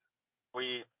against.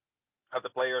 We have the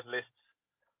players lists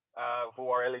who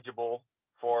are eligible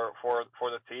for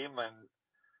the team, and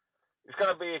it's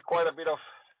going to be quite a bit of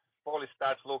probably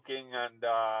stats looking, and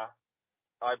I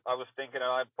was thinking that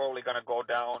I'm probably going to go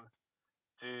down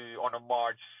on a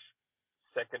March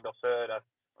 2nd or 3rd,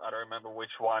 I don't remember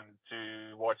which one,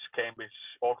 to watch Cambridge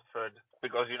Oxford,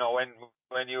 because when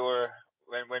we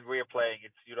are playing,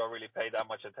 you don't really pay that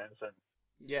much attention.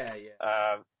 Yeah.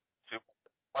 To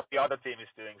what the other team is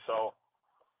doing. So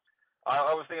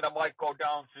I was thinking I might go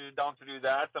down to do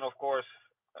that, and of course,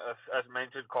 as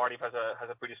mentioned, Cardiff has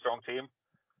a pretty strong team.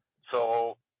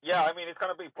 So yeah, I mean it's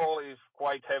going to be probably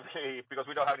quite heavy because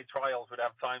we don't have any trials. We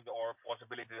don't have time or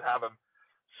possibility to have them.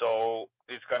 So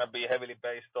it's going to be heavily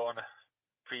based on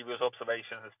previous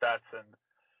observations and stats, and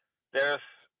there's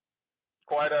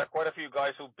quite a few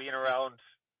guys who've been around,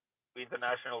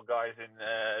 international guys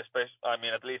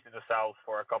at least in the south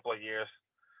for a couple of years.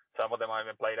 Some of them I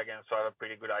haven't played against, so I have a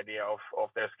pretty good idea of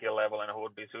their skill level and who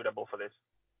would be suitable for this.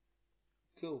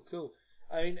 Cool.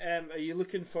 I mean, are you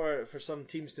looking for some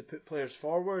teams to put players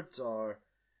forward, or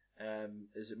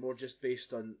is it more just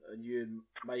based on you and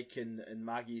Mike and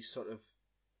Maggie's sort of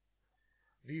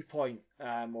viewpoint,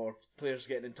 or players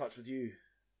getting in touch with you?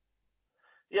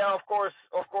 Yeah, of course,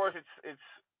 it's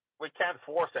we can't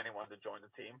force anyone to join the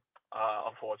team,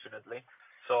 unfortunately.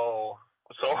 So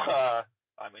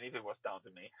I mean, if it was down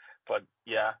to me, but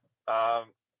yeah,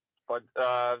 but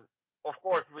of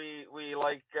course we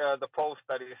like the post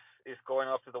that is going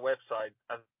up to the website.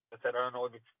 As I said, I don't know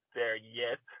if it's there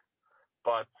yet,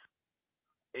 but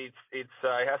it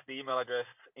has the email address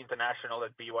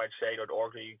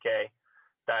international@byha.org.uk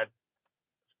that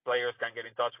players can get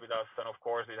in touch with us, and of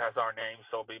course it has our name,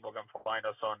 so people can find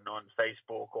us on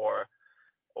Facebook or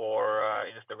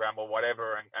Instagram or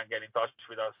whatever, and get in touch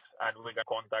with us, and we can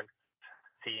contact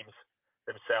teams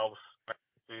themselves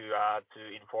to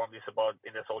inform this about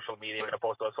in the social media. We're going to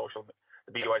post on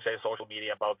the BYHA social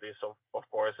media about this, of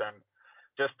course, and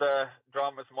just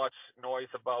drum as much noise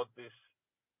about this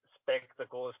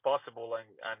spectacle as possible,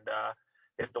 and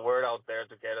get the word out there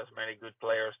to get as many good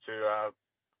players to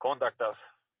contact us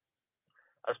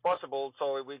as possible,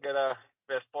 so we get a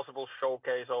best possible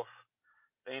showcase of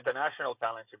the international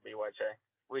talent in BYHA,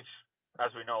 which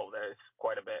as we know, there's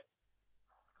quite a bit.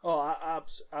 Oh,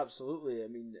 absolutely. I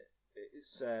mean,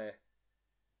 it's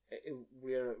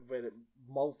we're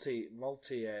multi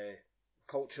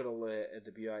cultural at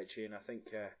the BIHA, and I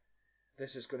think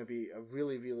this is going to be a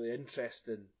really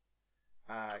interesting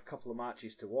couple of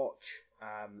matches to watch.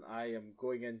 I am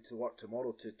going into work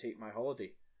tomorrow to take my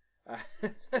holiday.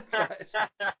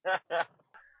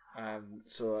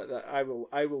 So that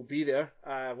I will be there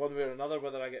one way or another,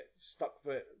 whether I get stuck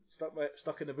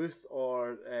in the booth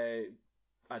or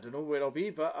I don't know where I'll be,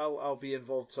 but I'll be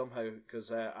involved somehow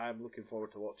because I'm looking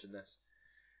forward to watching this.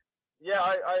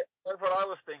 Yeah, that's what I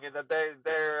was thinking, that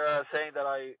they're saying that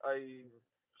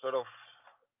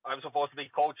I'm supposed to be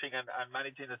coaching and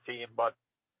managing the team, but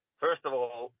first of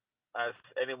all, as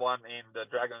anyone in the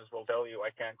Dragons will tell you,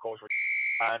 I can't coach with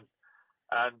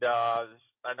and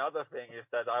another thing is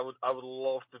that I would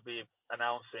love to be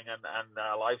announcing and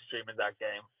live streaming that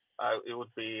game. It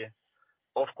would be,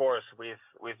 of course,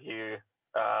 with you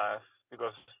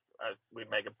because we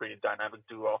make a pretty dynamic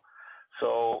duo.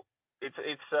 So it's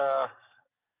a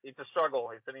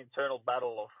struggle. It's an internal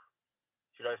battle of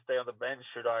should I stay on the bench?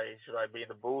 Should I be in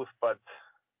the booth? But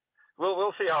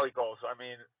we'll see how it goes. I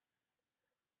mean,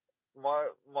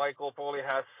 Michael probably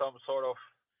has some sort of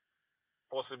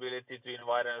possibility to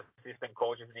invite an assistant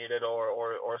coach if needed,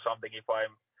 or something if I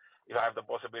have the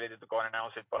possibility to go and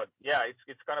announce it. But yeah,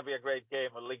 it's gonna be a great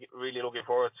game. I'm really looking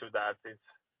forward to that.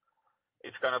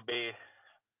 It's gonna be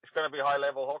high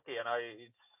level hockey, and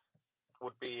it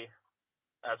would be,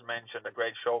 as mentioned, a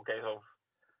great showcase of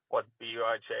what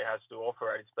BUIHA has to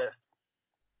offer at its best.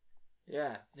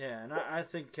 Yeah, and I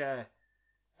think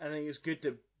it's good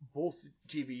that both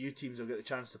GBU teams will get the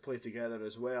chance to play together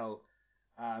as well,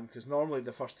 because normally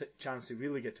the first chance they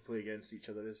really get to play against each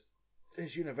other is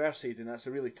Universiade, and that's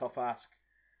a really tough ask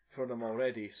for them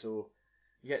already. So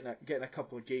getting a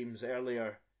couple of games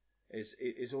earlier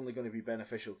is only going to be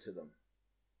beneficial to them.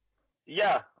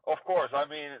 Yeah, of course. I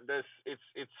mean,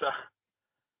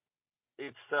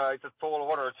 it's a tall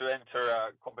order to enter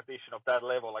a competition of that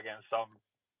level against some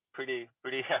pretty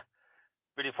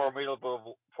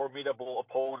formidable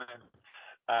opponents,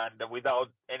 and without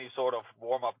any sort of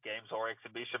warm up games or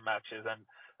exhibition matches,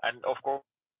 and of course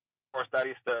that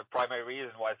is the primary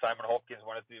reason why Simon Hopkins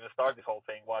wanted to even start this whole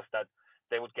thing, was that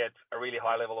they would get a really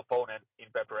high level opponent in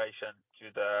preparation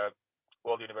to the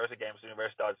World University Games,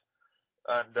 Universitas,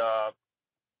 and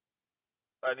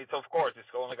it's of course it's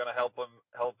only going to help them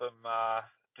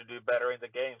to do better in the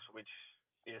games, which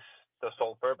is the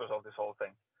sole purpose of this whole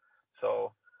thing.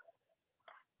 So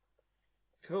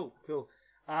cool.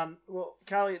 Well,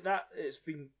 Callie, it's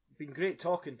been great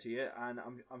talking to you, and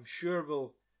I'm sure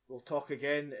we'll talk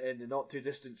again in the not too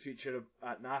distant future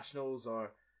at Nationals,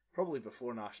 or probably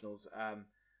before Nationals.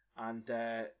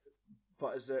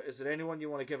 But is there anyone you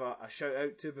want to give a shout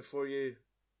out to before you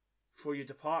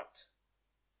depart?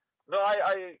 No,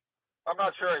 I'm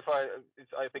not sure if I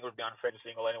think it would be unfair to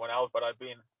single anyone out, but I've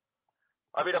been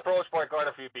approached by quite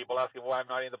a few people asking why I'm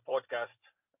not in the podcast,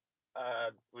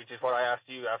 which is what I asked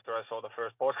you after I saw the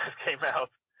first podcast came out,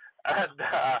 and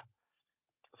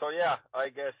so yeah, I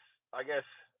guess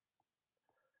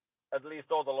at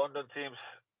least all the London teams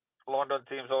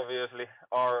obviously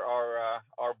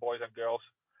are boys and girls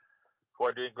who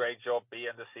are doing a great job, B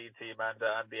and the C team and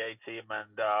the A team,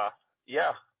 and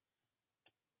yeah.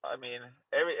 I mean,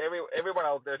 everyone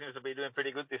out there seems to be doing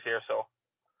pretty good this year. So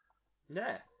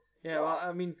yeah. Well,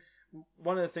 I mean,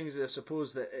 one of the things that I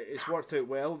suppose that it's worked out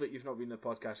well that you've not been in the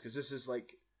podcast, because this is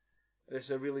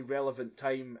a really relevant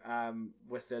time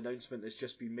with the announcement that's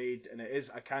just been made, and it is.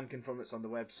 I can confirm it's on the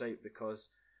website because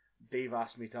Dave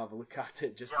asked me to have a look at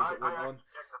it just as it went on.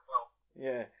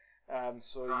 Yeah.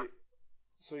 So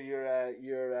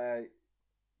you're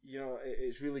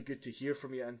it's really good to hear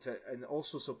from you, and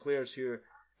also so players who are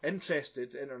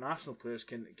interested, international players,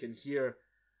 can hear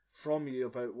from you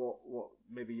about what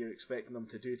maybe you're expecting them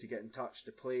to do to get in touch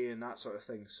to play and that sort of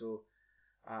thing. So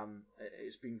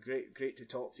it's been great to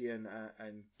talk to you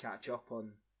and catch up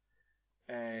on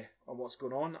what's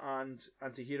going on,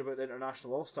 and to hear about the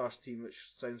International All Stars team,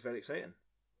 which sounds very exciting.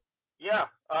 Yeah,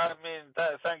 I mean,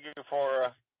 thank you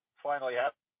for finally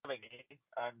having me,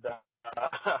 and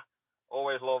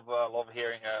always love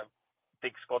hearing a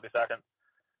thick Scottish accent.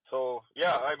 So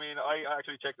yeah, I mean, I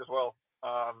actually checked as well.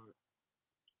 I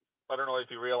don't know if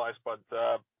you realize, but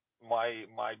my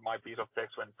piece of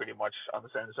text went pretty much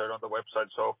uncensored on the website,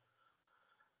 so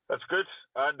that's good.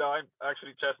 And I'm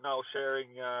actually just now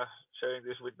sharing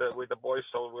this with the boys,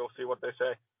 so we'll see what they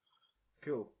say.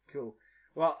 Cool.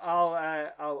 Well,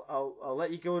 I'll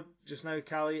let you go just now,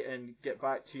 Callie, and get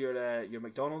back to your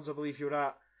McDonald's, I believe you're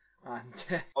at.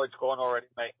 And Oh, it's gone already,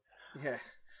 mate. yeah,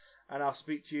 and I'll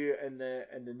speak to you in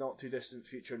the not too distant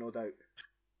future, no doubt.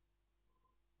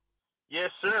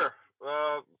 Yes, sir.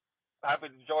 Happy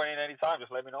to join in anytime.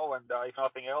 Just let me know, and if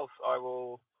nothing else, I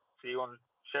will see you on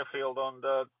Sheffield on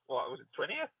the was it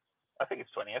 20th? I think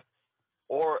it's 20th.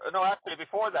 Or no, actually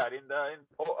before that,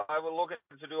 I will look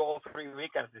to do all 3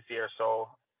 weekends this year. So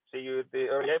see you at the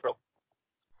early April.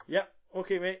 Yep.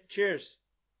 Okay, mate. Cheers.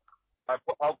 I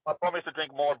promise to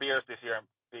drink more beers this year and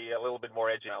be a little bit more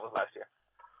edgy than I was last year.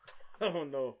 Oh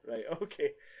no. Right.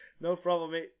 Okay. No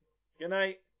problem, mate. Good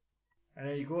night. And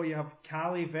there you go. You have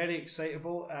Callie, very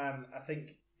excitable. I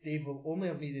think Dave will only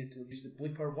have needed to use the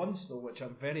bleeper once though, which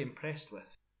I'm very impressed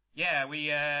with. Yeah,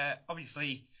 we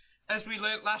obviously, as we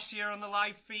learnt last year on the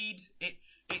live feed,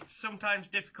 it's sometimes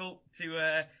difficult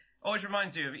to. Always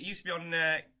reminds you of it. Used to be on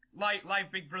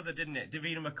live Big Brother, didn't it?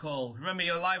 Davina McCall. Remember,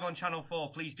 you're live on Channel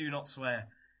 4. Please do not swear.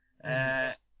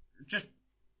 Just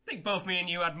I think both me and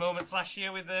you had moments last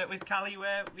year with Callie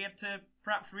where we had to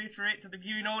perhaps reiterate to the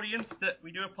viewing audience that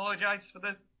we do apologise for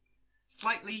the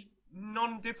slightly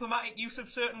non-diplomatic use of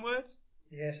certain words.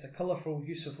 Yes, the colourful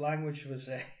use of language was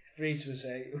phrase was.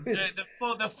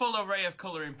 The full array of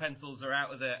colouring pencils are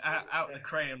out of the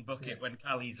crayon bucket when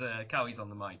Callie's on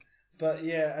the mic. But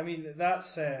yeah, I mean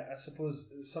that's I suppose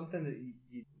something that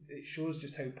it shows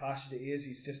just how passionate he is.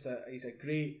 He's a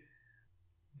great,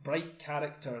 bright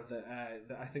character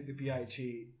that I think the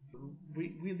BIHA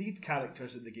we need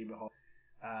characters in the game of hockey.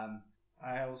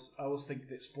 I always think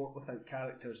that sport without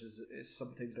characters is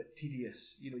sometimes a bit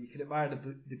tedious. You know, you can admire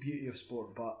the beauty of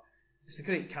sport, but it's the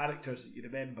great characters that you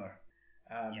remember.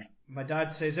 My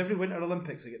dad says every Winter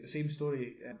Olympics I get the same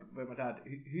story with my dad.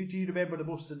 Who do you remember the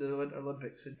most in the Winter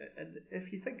Olympics? And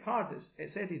if you think hard,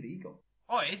 it's Eddie the Eagle.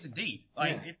 Oh, it is indeed.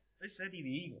 It's Eddie the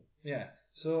Eagle. Yeah.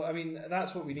 So I mean,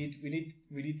 that's what we need.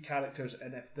 We need characters,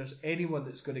 and if there's anyone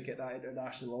that's going to get that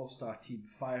international all-star team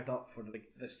fired up for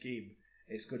this game,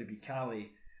 it's going to be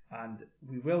Callie. And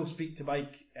we will speak to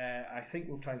Mike. I think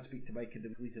we'll try and speak to Mike in the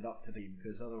week leading up to the game,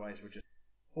 because otherwise we're just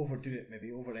overdo it,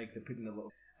 maybe over-egg the pudding a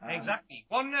little. Exactly.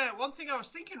 One thing I was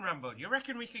thinking, Rambo. Do you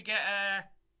reckon we could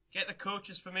get the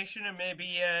coach's permission and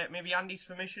maybe Andy's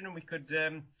permission, and we could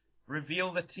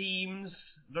reveal the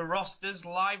teams, the rosters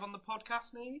live on the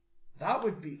podcast, maybe?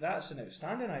 That's an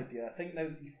outstanding idea. I think now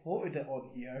that you floated it on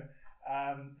here,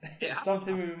 it's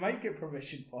something we might get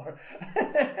permission for.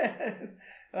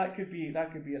 That could be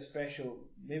a special.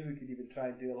 Maybe we could even try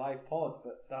and do a live pod,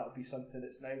 but that would be something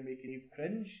that's now making Eve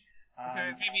cringe.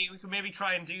 We could maybe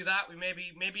try and do that. We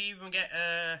maybe even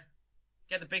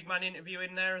get the big man interview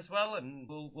in there as well, and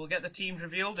we'll get the teams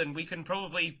revealed, and we can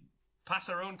probably pass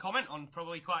our own comment on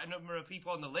probably quite a number of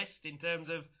people on the list in terms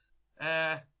of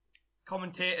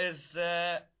commentators,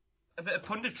 a bit of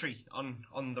punditry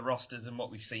on the rosters and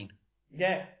what we've seen.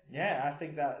 Yeah, I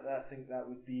think that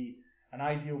would be an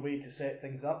ideal way to set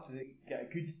things up, to get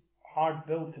a good hard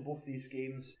build to both these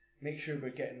games, make sure we're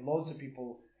getting loads of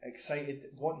people excited,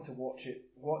 wanting to watch it,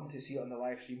 wanting to see it on the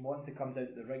live stream, wanting to come down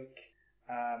to the rink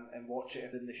and watch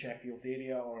it in the Sheffield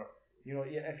area, or you know,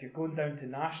 if you're going down to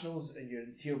nationals and you're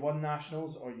in Tier 1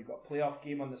 nationals, or you've got a playoff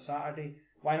game on the Saturday,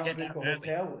 why not book a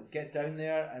hotel and get down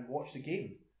there and watch the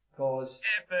game? Because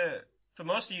for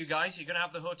most of you guys, you're going to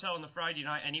have the hotel on the Friday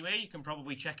night anyway. You can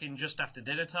probably check in just after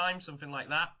dinner time, something like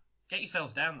that. Get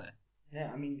yourselves down there.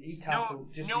 Yeah, I mean, ETAP will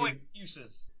just no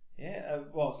excuses. Yeah,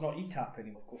 well, it's not ETAP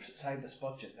anymore, of course. It's Ibis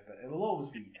Budget, but it will always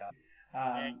be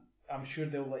ETAP. I'm sure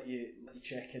they'll let you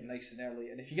check in nice and early,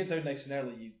 and if you get down nice and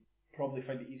early, you probably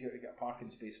find it easier to get a parking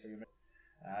space for your.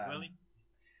 Really?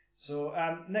 So,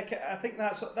 Nick, I think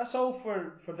that's all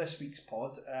for this week's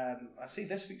pod. I say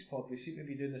this week's pod. We seem to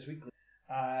be doing this weekly.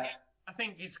 I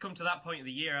think it's come to that point of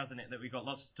the year, hasn't it, that we've got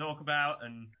lots to talk about,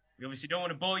 and we obviously don't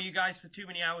want to bore you guys for too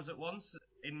many hours at once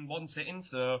in one sitting.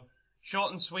 So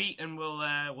short and sweet, and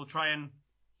we'll try and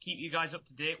keep you guys up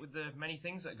to date with the many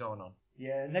things that are going on.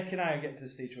 Yeah, Nick and I are getting to the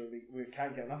stage where we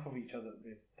can't get enough of each other.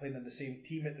 We're playing in the same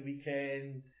team at the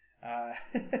weekend.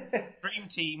 Dream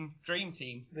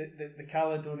team. The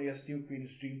Caledonia Steel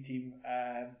Queens dream team.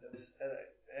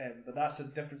 But that's a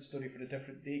different story for a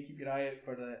different day. Keep your eye out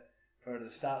for the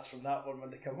stats from that one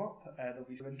when they come up. There'll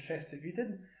be some interest if you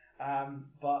didn't.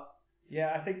 But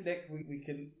yeah, I think, Nick, we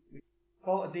can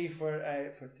call it a day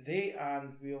for today,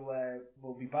 and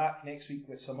we'll be back next week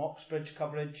with some Oxbridge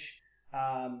coverage.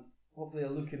 Hopefully,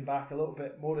 looking back a little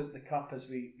bit more at the cup as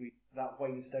that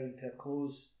winds down to a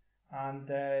close, and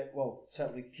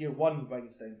certainly Tier 1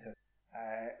 winds down to,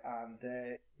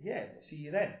 we'll see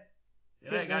you then. See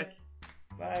you later, guys.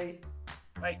 Bye.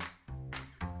 Bye.